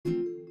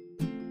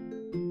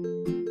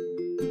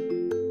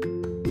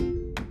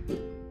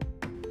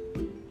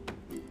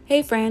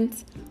Hey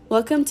friends,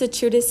 welcome to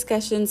True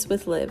Discussions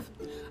with Liv,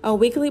 a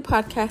weekly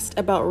podcast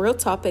about real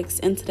topics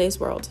in today's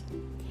world.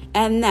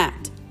 And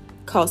that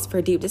calls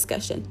for deep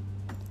discussion.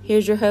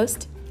 Here's your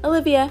host,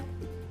 Olivia.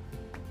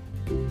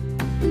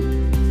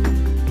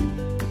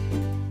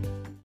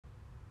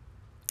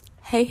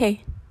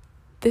 Hey,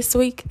 this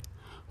week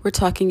we're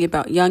talking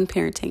about young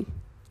parenting,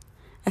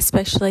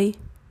 especially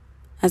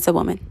as a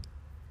woman.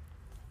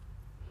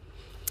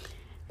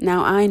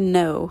 Now I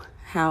know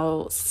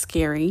how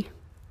scary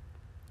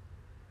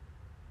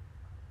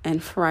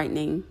and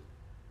frightening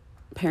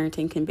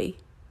parenting can be.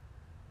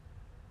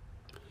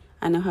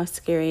 I know how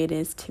scary it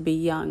is to be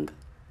young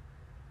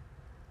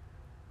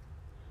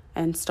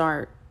and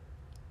start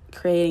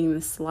creating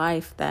this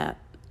life that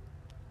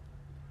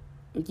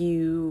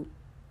you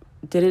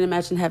didn't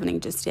imagine having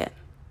just yet.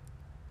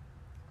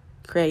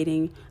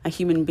 Creating a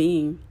human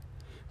being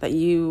that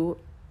you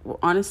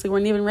honestly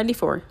weren't even ready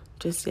for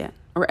just yet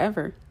or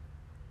ever.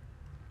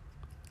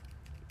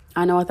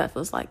 I know what that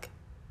feels like.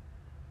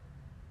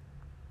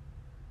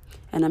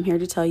 And I'm here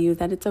to tell you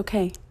that it's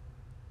okay.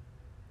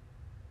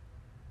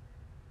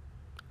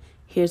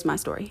 Here's my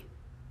story.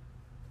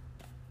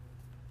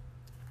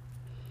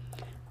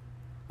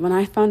 When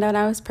I found out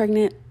I was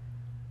pregnant,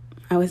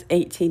 I was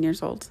 18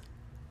 years old.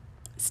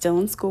 Still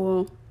in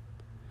school,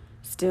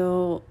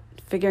 still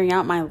figuring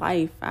out my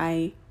life.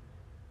 I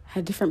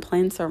had different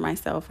plans for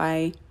myself.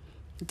 I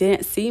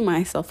didn't see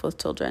myself with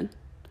children,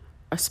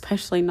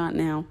 especially not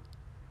now.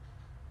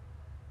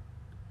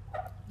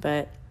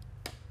 But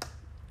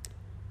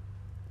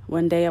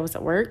one day I was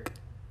at work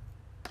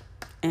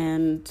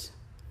and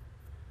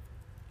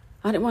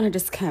I didn't want to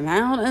just come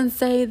out and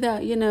say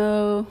that,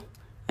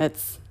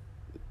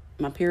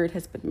 my period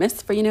has been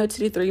missed for, 2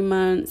 to 3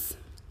 months.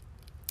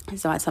 And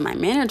so I told my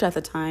manager at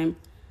the time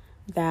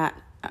that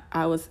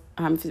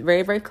I'm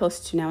very, very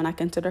close to now, and I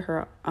consider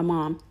her a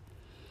mom.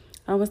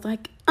 I was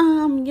like,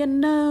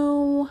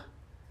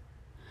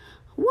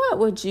 what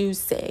would you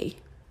say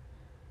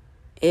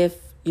if,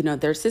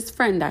 there's this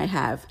friend I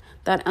have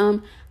that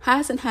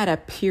hasn't had a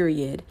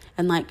period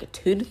in like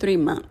 2 to 3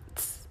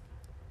 months.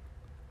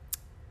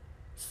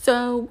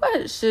 So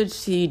what should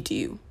she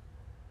do?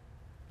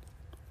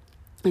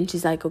 And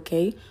she's like,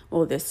 okay,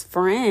 well, this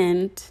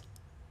friend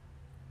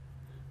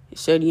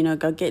should,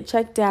 go get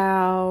checked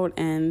out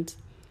and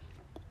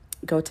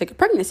go take a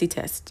pregnancy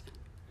test.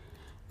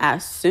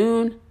 As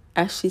soon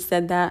as she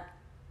said that,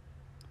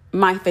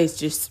 my face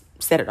just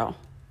said it all.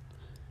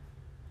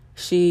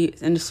 She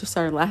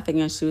started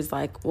laughing and she was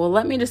like, well,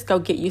 let me just go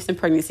get you some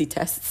pregnancy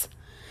tests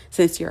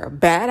since you're a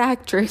bad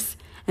actress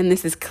and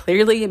this is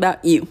clearly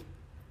about you.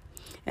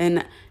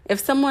 And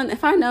if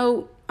I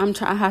know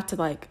I have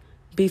to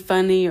be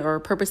funny or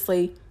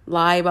purposely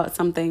lie about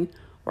something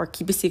or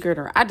keep a secret,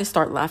 or I just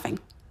start laughing.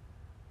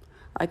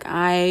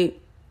 I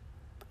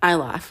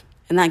laugh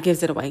and that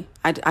gives it away.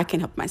 I can't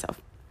help myself.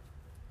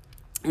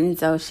 And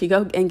so she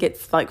go and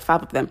gets 5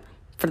 of them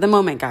for the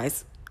moment,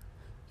 guys.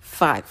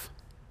 5.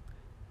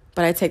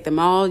 But I take them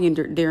all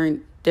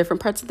during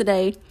different parts of the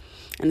day.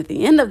 And at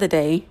the end of the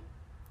day,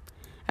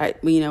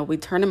 we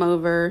turn them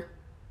over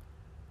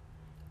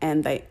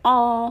and they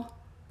all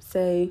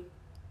say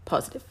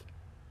positive.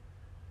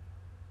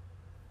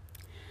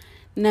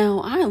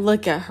 Now, I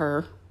look at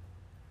her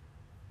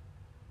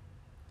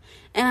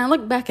and I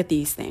look back at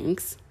these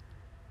things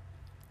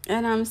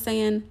and I'm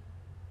saying,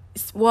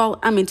 well,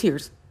 I'm in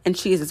tears and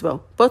she is as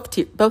well. Both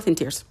in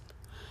tears.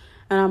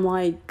 And I'm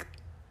like,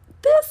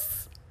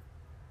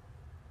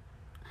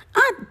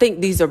 I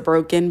think these are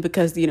broken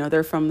because,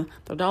 they're from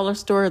the dollar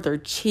store. They're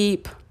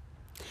cheap.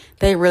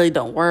 They really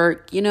don't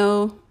work,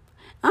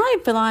 I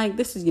feel like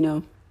this is,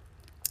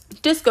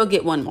 just go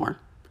get one more.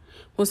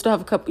 We'll still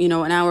have a couple,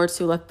 an hour or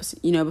two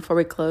left, before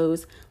we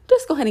close.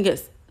 Just go ahead and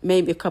get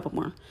maybe a couple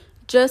more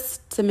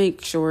just to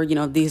make sure,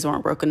 these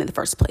weren't broken in the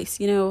first place,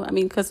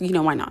 because,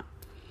 why not?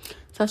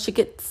 So she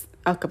gets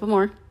a couple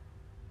more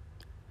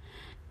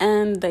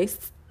and they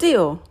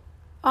still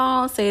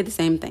all say the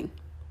same thing.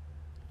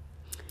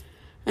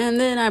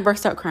 And then I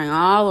burst out crying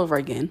all over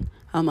again.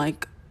 I'm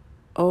like,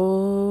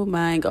 oh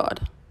my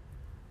God.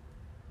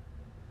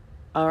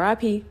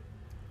 R.I.P.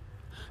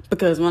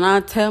 Because when I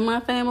tell my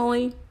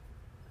family,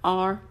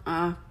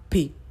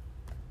 R.I.P.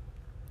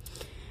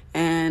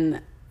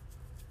 And,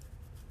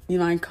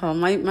 I call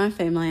my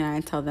family and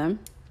I tell them.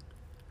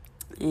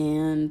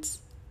 And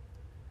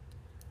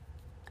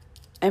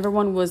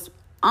everyone was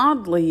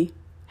oddly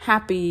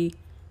happy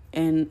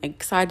and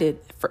excited.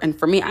 And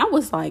for me, I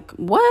was like,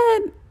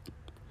 what?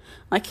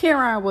 Here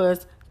I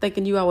was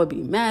thinking you all would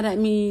be mad at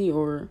me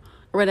or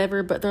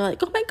whatever. But they're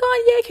like, oh my God,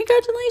 yeah,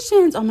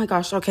 congratulations. Oh my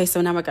gosh. Okay,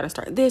 so now I got to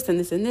start this and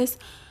this and this.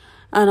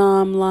 And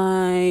I'm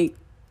like,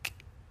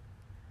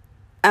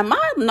 am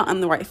I not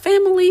in the right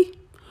family?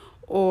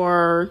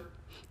 Or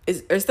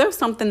is there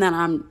something that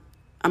am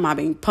I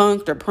being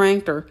punked or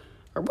pranked or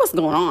what's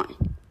going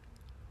on?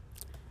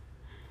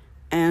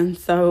 And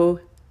so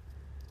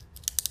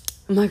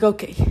I'm like,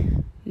 okay,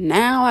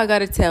 now I got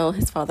to tell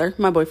his father,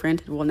 my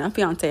boyfriend, well, now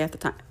fiance at the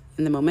time,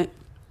 in the moment,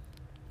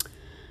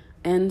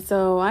 And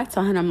so I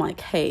tell him, I'm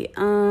like, hey,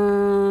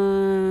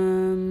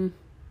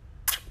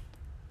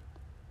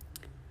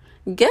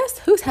 guess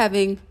who's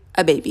having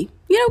a baby?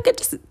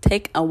 Just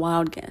take a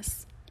wild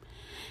guess.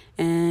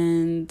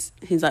 And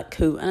he's like,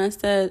 who? And I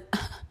said,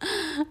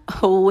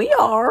 we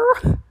are.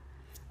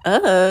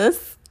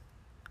 Us.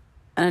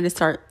 And I just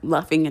start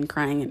laughing and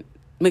crying and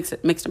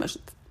mixed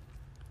emotions.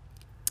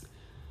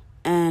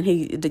 And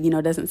he,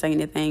 doesn't say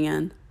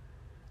anything.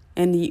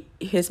 And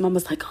his mom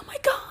was like, oh my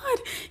God,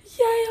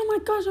 yay, oh my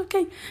gosh,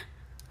 okay.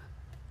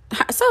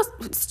 So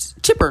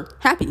chipper,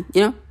 happy,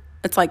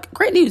 it's like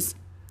great news.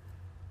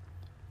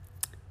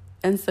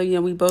 And so,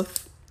 we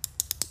both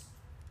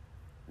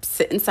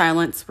sit in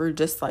silence. We're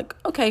just like,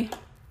 okay,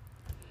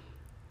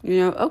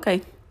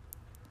 okay.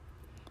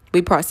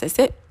 We process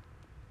it.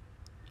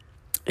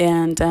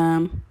 And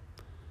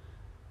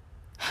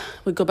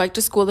we go back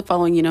to school the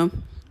following,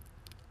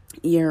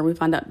 year. We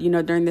found out,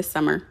 during this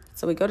summer.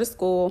 So we go to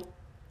school.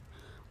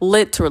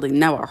 Literally,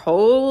 now our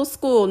whole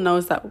school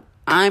knows that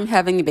I'm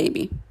having a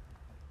baby.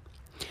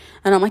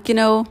 And I'm like,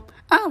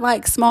 I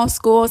like small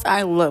schools.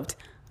 I loved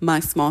my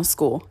small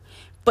school.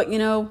 But,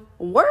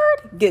 word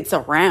gets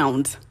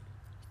around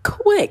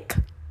quick.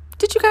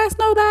 Did you guys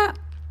know that?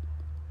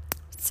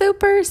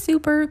 Super,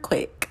 super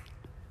quick.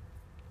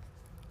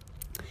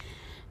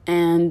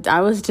 And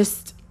I was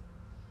just,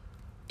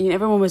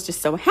 everyone was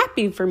just so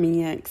happy for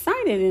me and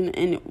excited.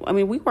 And I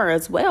mean, we were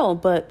as well.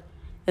 But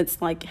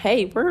it's like,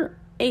 hey, we're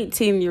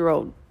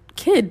 18-year-old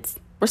kids.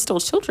 We're still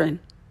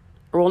children.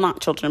 Well, not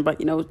children,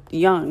 but,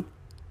 young.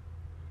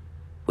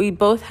 We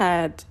both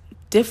had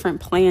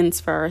different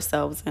plans for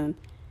ourselves. And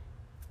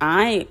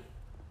I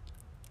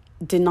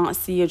did not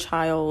see a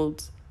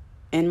child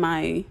in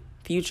my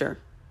future.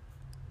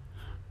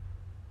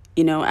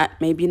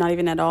 Maybe not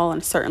even at all,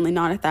 and certainly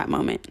not at that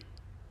moment.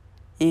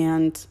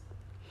 And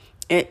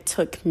it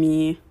took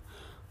me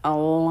a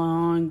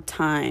long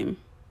time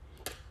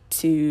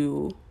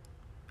to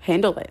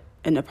handle it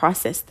in the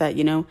process that,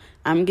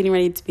 I'm getting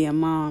ready to be a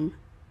mom.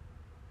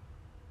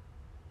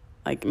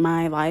 Like,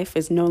 my life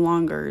is no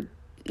longer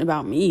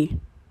about me.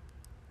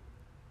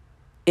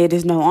 It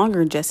is no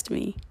longer just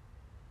me.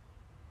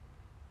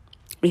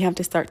 We have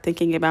to start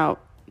thinking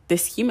about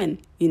this human,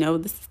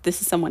 this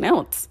is someone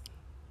else.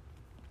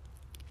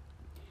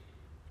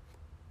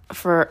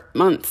 For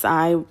months,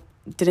 I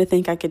didn't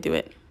think I could do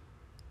it.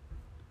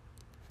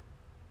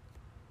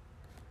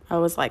 I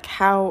was like,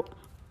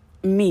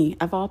 me,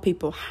 of all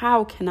people,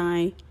 how can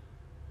I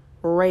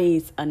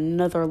raise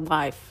another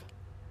life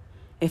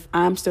if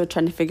I'm still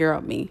trying to figure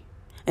out me?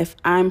 If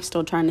I'm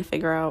still trying to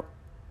figure out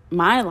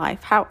my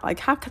life, how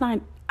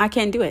can I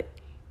can't do it.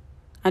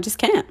 I just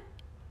can't.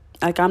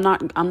 Like, I'm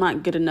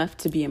not good enough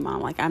to be a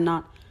mom. Like, I'm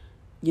not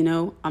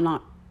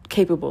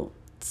capable.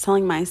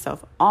 Telling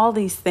myself all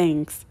these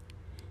things.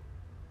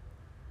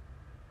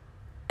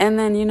 And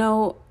then,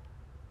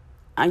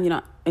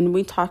 and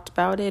we talked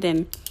about it,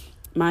 and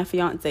my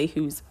fiance,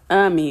 who's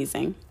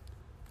amazing,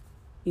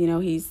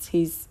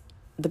 he's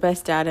the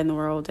best dad in the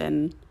world,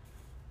 and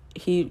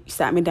he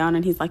sat me down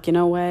and he's like, you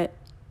know what?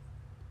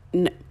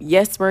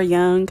 Yes, we're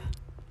young.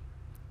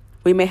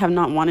 We may have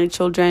not wanted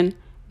children,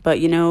 but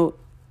it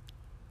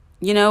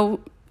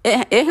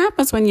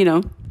happens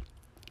when,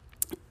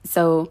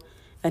 So,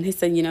 and he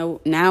said,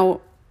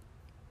 now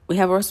we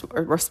have a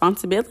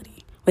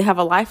responsibility. We have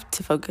a life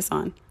to focus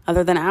on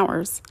other than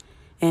ours.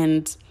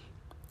 And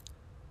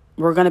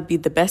we're going to be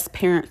the best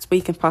parents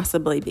we can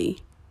possibly be,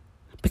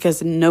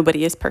 because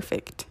nobody is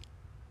perfect.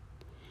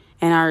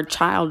 And our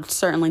child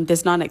certainly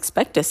does not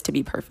expect us to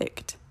be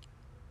perfect.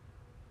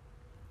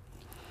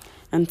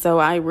 And so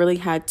I really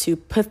had to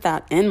put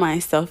that in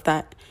myself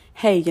that,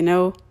 hey,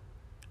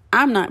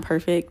 I'm not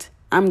perfect.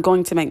 I'm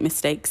going to make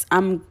mistakes.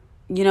 I'm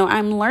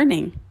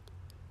learning.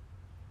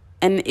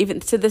 And even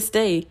to this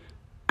day,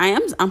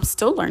 I'm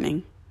still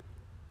learning.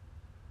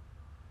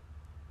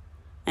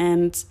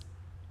 And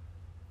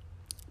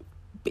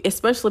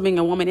especially being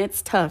a woman,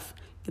 it's tough.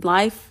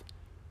 Life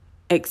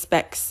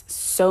expects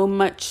so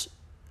much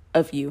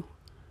of you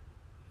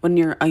when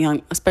you're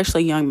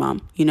especially a young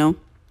mom,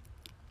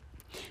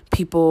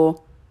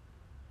 People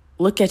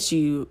look at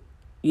you,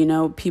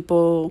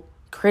 people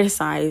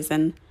criticize.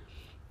 And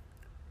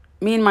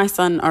me and my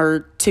son are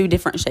two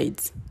different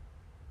shades.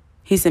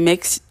 He's a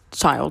mixed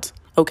child.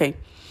 Okay.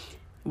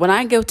 When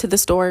I go to the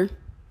store,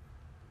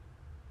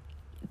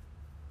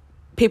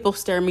 people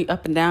stare me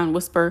up and down,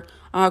 whisper,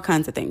 all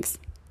kinds of things.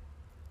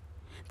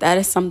 That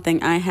is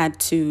something I had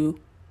to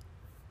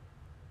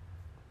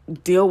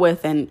deal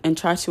with and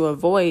try to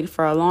avoid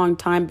for a long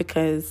time,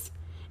 because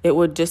it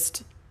would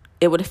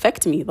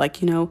affect me. Like,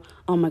 oh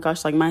my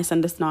gosh, like, my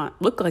son does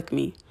not look like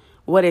me.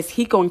 What is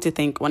he going to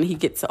think when he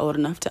gets old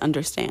enough to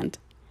understand?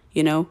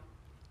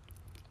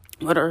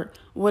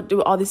 What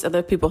do all these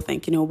other people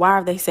think? Why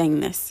are they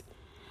saying this?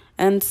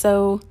 And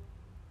so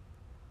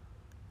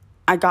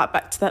I got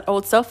back to that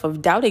old self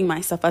of doubting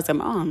myself as a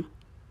mom.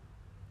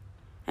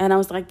 And I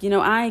was like,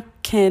 I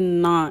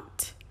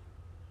cannot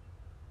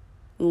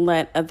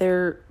let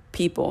other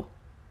people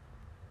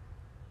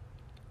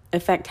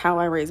affect how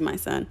I raise my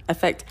son,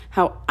 affect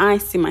how I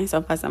see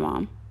myself as a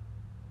mom.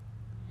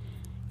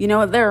 You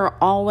know, there are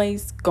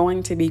always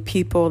going to be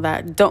people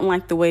that don't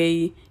like the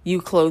way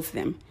you clothe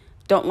them,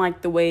 don't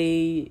like the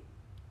way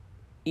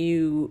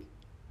you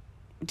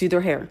do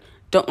their hair,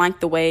 don't like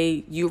the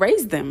way you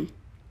raise them.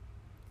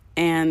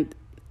 And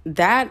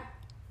that's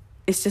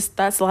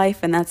life,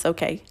 and that's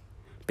okay.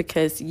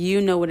 Because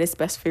you know what is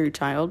best for your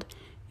child.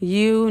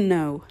 You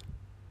know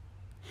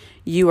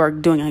you are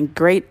doing a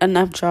great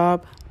enough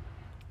job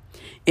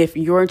if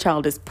your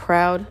child is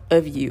proud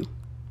of you.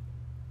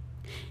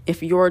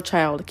 If your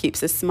child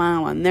keeps a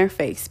smile on their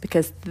face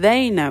because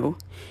they know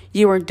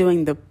you are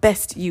doing the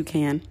best you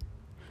can.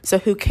 So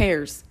who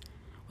cares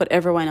what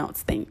everyone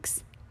else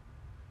thinks?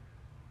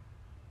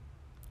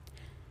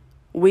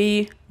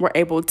 We were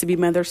able to be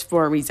mothers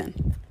for a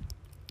reason.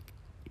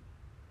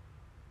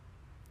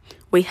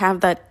 We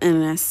have that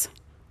in us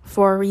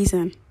for a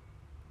reason.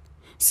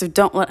 So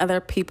don't let other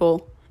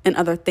people and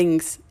other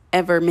things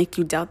ever make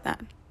you doubt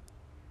that.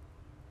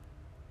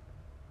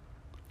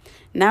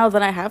 Now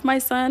that I have my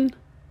son,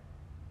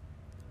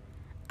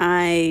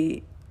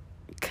 I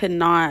could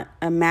not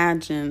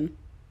imagine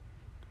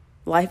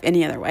life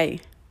any other way.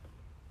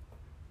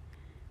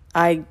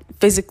 I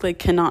physically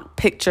cannot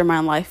picture my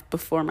life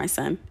before my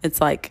son.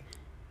 It's like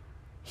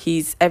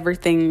he's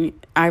everything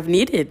I've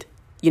needed,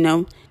 you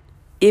know,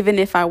 even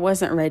if I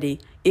wasn't ready,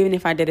 even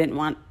if I didn't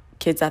want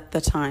kids at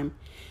the time.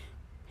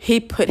 He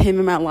put him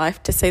in my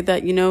life to say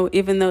that, you know,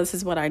 even though this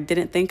is what I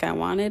didn't think I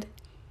wanted,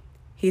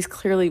 he's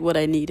clearly what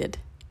I needed.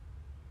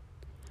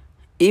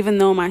 Even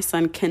though my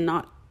son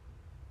cannot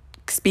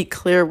speak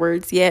clear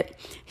words yet,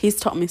 he's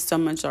taught me so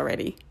much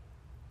already.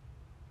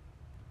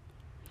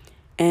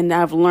 And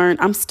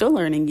I'm still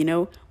learning, you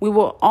know. We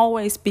will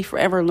always be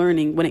forever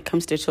learning when it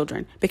comes to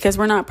children because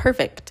we're not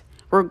perfect.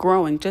 We're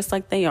growing just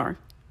like they are.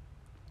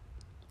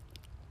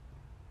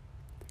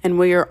 And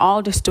we are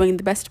all just doing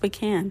the best we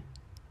can.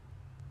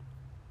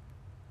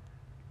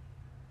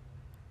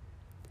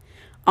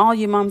 All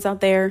you moms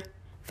out there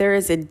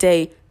is a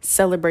day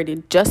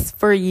celebrated just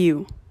for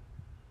you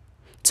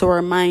to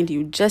remind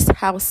you just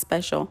how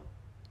special,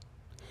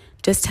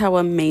 just how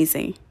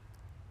amazing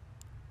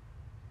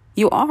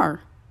you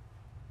are.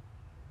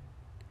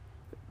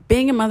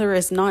 Being a mother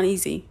is not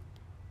easy,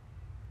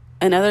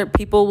 and other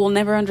people will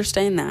never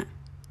understand that.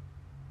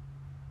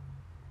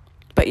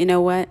 But you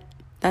know what?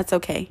 That's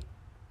okay.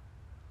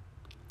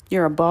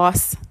 You're a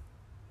boss.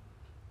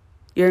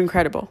 You're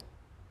incredible.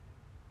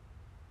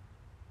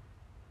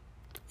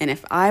 And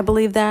if I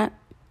believe that,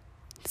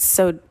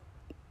 so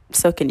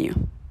can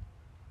you.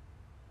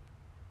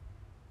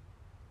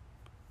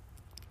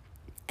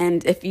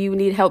 And if you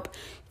need help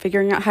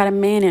figuring out how to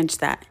manage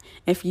that,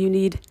 if you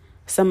need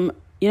some,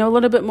 a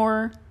little bit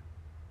more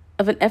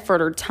of an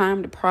effort or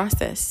time to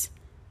process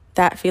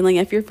that feeling,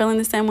 if you're feeling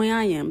the same way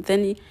I am,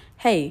 then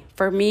hey,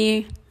 for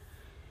me,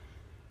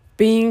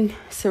 being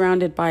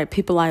surrounded by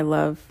people I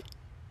love,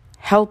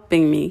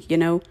 helping me,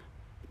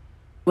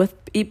 with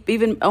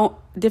even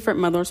different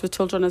mothers with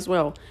children as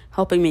well,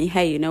 helping me,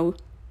 hey,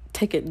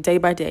 take it day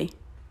by day.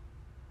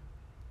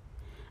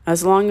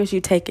 As long as you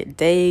take it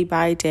day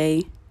by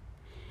day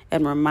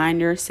and remind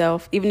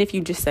yourself, even if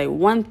you just say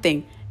one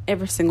thing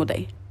every single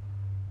day,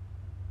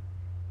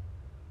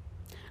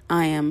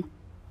 I am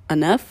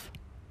enough,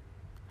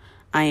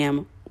 I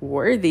am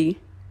worthy,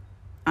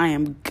 I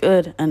am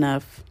good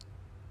enough.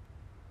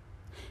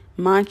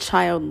 My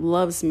child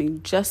loves me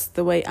just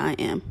the way I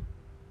am.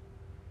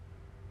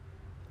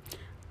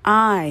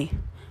 I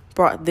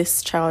brought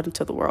this child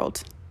into the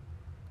world.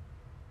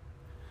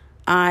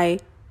 I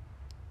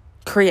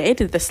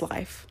created this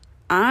life.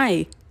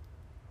 I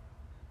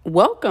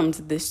welcomed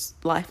this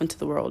life into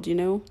the world,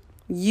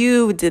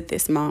 You did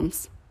this,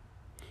 moms.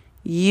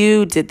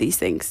 You did these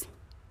things.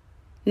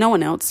 No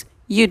one else.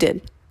 You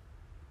did.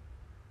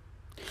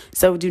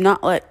 So do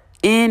not let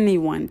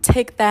anyone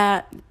take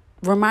that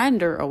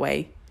reminder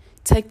away.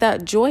 Take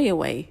that joy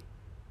away.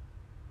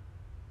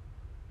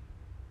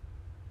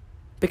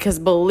 Because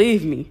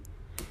believe me,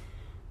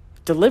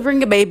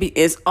 delivering a baby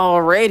is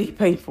already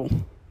painful,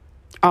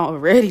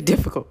 already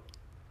difficult.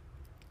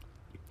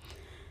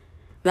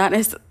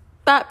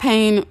 That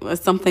pain was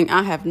something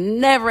I have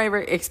never ever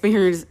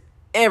experienced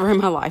ever in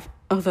my life.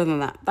 Other than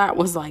that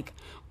was like,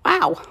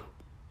 wow.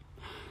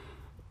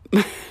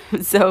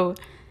 So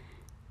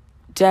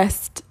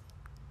just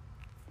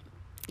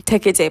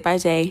take it day by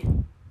day.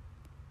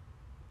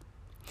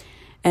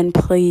 And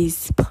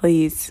please,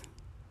 please,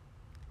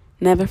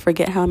 never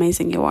forget how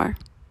amazing you are.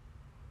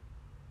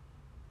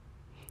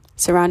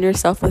 Surround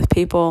yourself with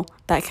people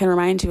that can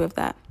remind you of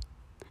that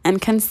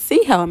and can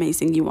see how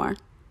amazing you are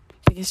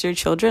because your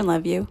children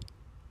love you.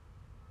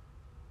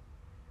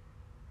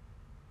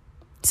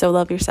 So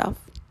love yourself.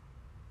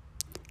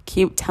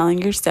 Keep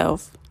telling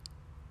yourself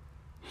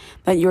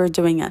that you're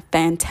doing a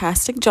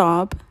fantastic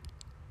job.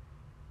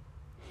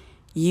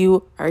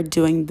 You are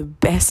doing the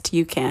best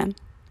you can.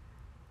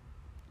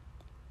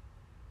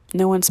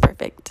 No one's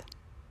perfect.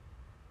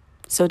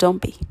 So don't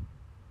be.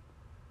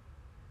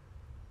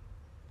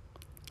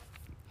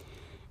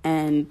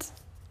 And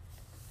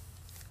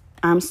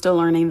I'm still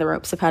learning the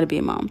ropes of how to be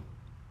a mom.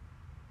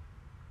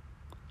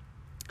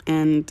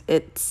 And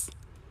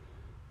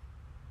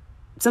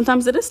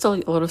sometimes it is still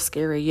a little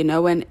scary,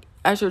 and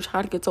as your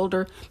child gets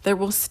older, there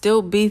will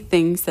still be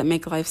things that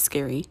make life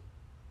scary.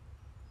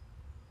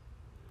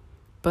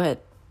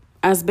 But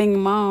as being a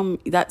mom,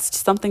 that's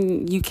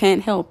something you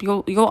can't help.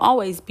 You'll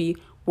always be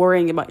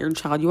worrying about your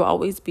child. You'll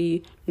always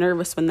be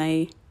nervous when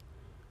they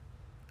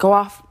go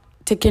off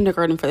to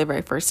kindergarten for the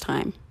very first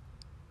time,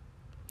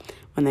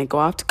 when they go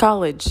off to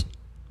college,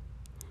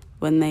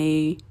 when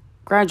they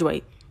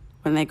graduate,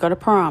 when they go to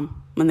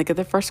prom, when they get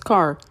their first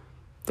car,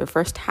 their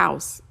first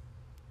house,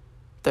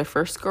 their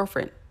first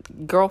girlfriend,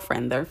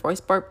 their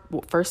first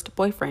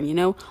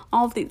boyfriend,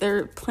 all of there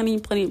are plenty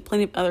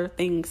of other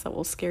things that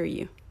will scare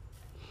you.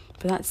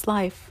 But that's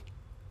life.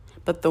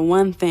 But the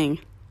one thing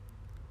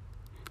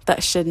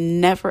that should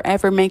never,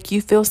 ever make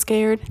you feel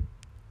scared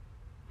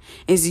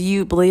is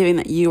you believing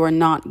that you are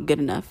not good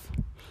enough.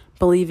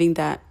 Believing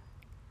that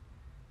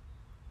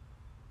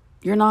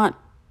you're not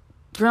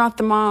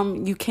the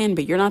mom you can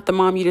be. You're not the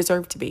mom you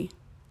deserve to be.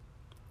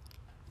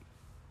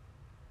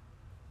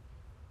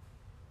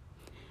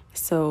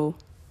 So,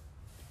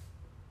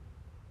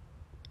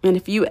 and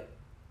if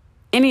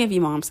any of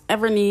you moms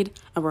ever need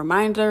a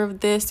reminder of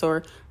this,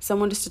 or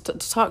someone just to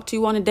talk to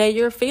you on a day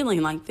you're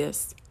feeling like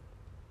this,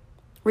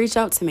 reach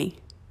out to me.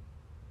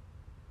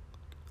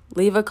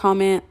 Leave a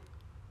comment.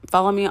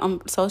 Follow me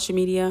on social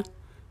media.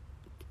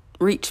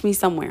 Reach me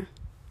somewhere.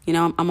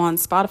 I'm on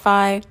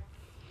Spotify.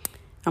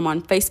 I'm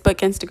on Facebook,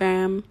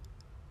 Instagram,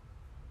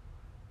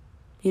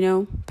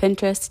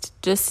 Pinterest.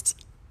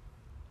 Just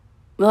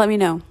let me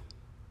know.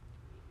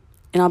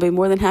 And I'll be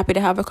more than happy to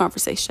have a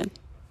conversation.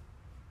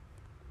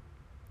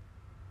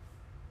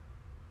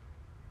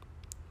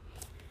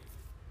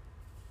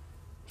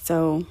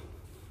 So,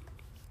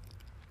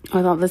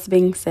 with all this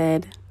being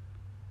said,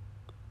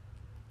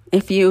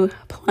 if you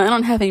plan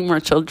on having more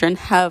children,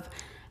 have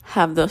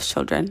those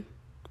children.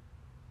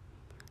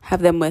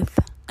 Have them with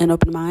an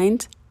open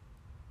mind,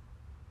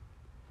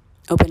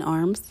 open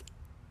arms,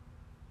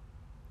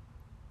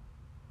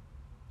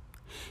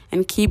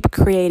 and keep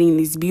creating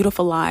these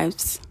beautiful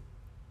lives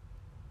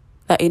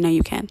that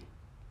you can.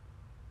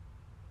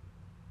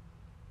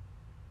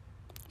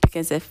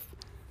 Because if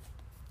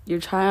your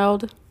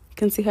child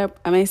can see how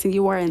amazing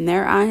you are in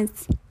their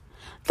eyes,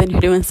 then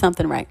you're doing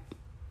something right.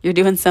 You're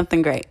doing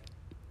something great.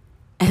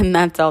 And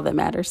that's all that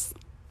matters.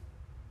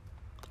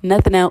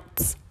 Nothing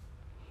else.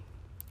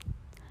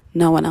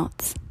 No one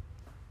else.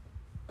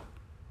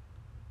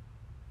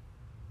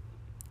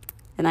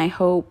 And I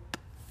hope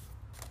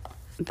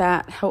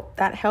that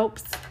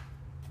helps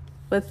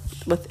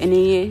with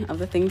any of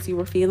the things you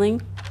were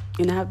feeling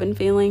and have been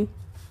feeling.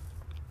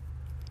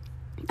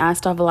 I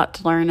still have a lot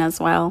to learn as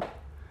well.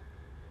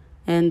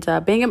 And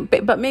being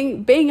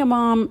a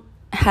mom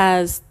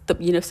has some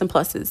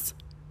pluses.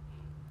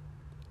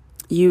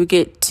 You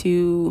get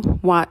to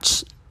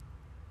watch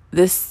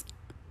this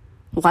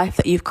life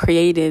that you've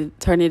created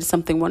turn into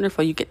something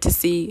wonderful. You get to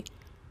see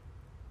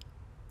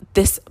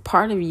this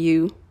part of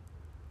you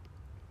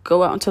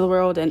go out into the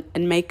world and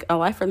make a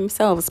life for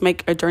themselves,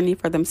 make a journey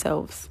for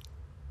themselves.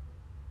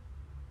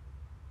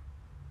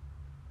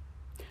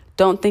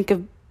 Don't think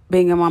of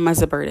being a mom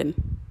as a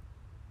burden.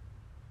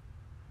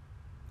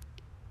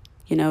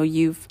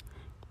 You've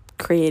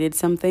created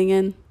something,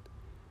 and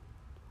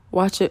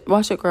watch it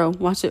grow,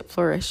 watch it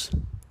flourish,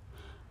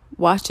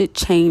 watch it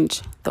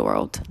change the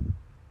world.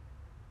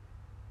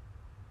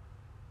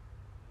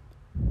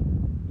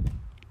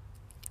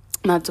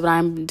 That's what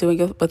I'm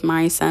doing with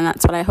my son.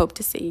 That's what I hope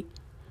to see.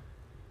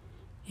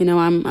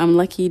 I'm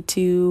lucky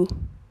to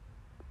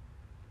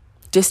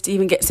just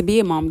even get to be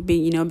a mom,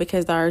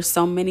 because there are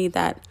so many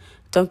that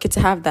don't get to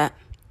have that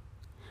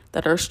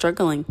are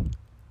struggling.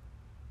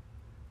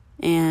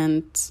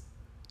 And,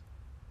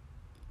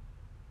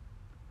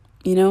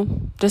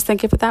 just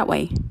think of it that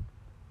way.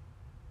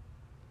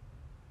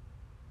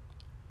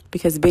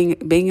 Because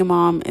being a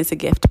mom is a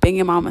gift. Being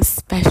a mom is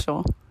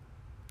special.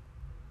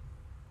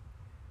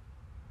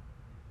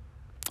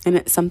 And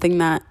it's something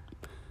that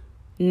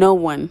no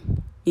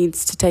one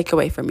needs to take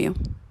away from you.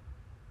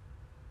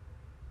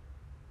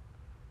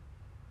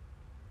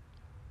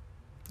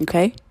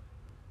 Okay?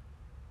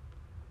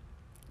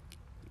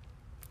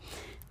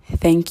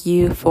 Thank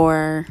you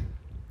for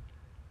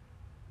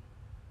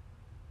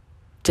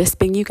just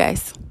being you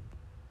guys.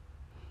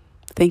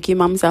 Thank you,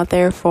 moms out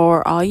there,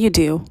 for all you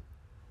do.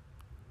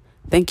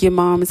 Thank you,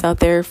 moms out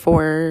there,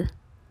 for,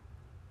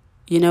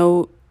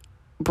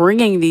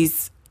 bringing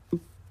these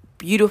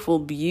beautiful,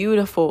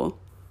 beautiful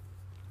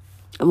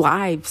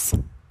lives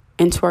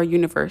into our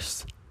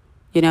universe.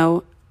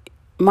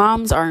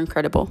 Moms are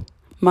incredible.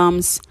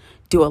 Moms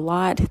do a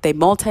lot. They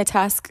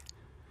multitask.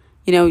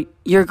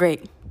 You're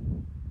great.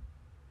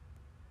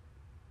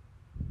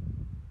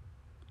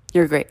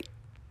 You're great.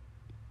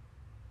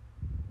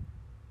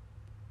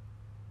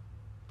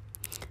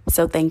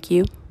 So thank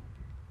you.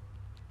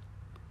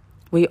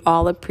 We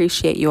all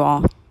appreciate you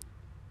all.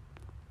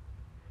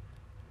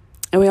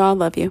 And we all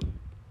love you.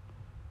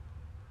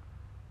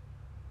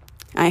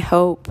 I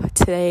hope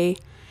today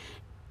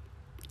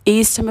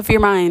eased some of your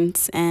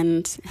minds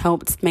and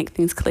helped make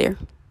things clear.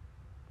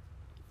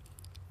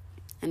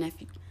 And if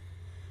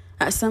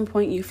at some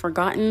point you've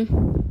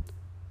forgotten,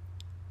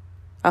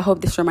 I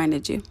hope this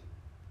reminded you.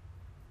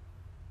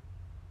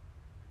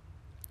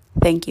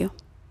 Thank you.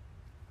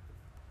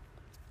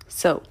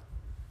 So,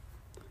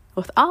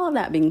 with all of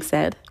that being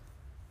said,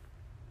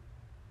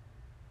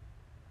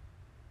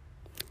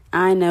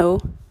 I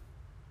know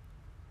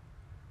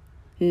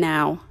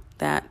now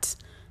that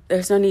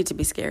there's no need to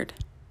be scared.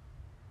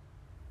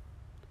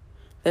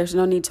 There's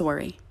no need to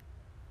worry,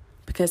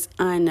 because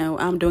I know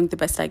I'm doing the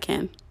best I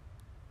can.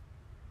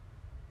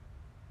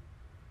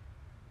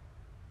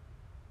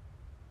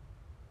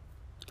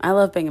 I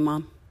love being a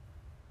mom.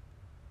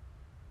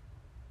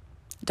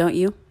 Don't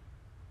you?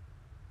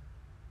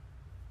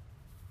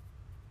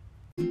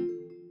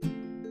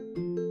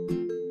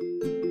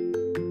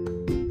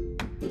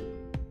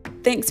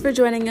 Thanks for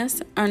joining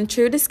us on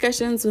True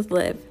Discussions with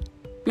Liv.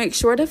 Make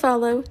sure to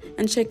follow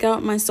and check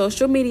out my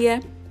social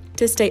media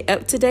to stay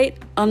up to date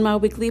on my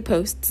weekly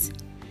posts.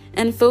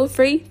 And feel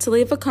free to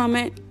leave a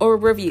comment or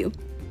review.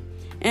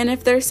 And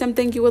if there's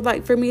something you would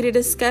like for me to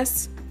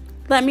discuss,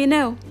 let me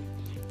know.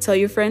 Tell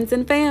your friends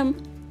and fam.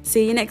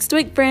 See you next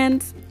week,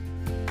 friends.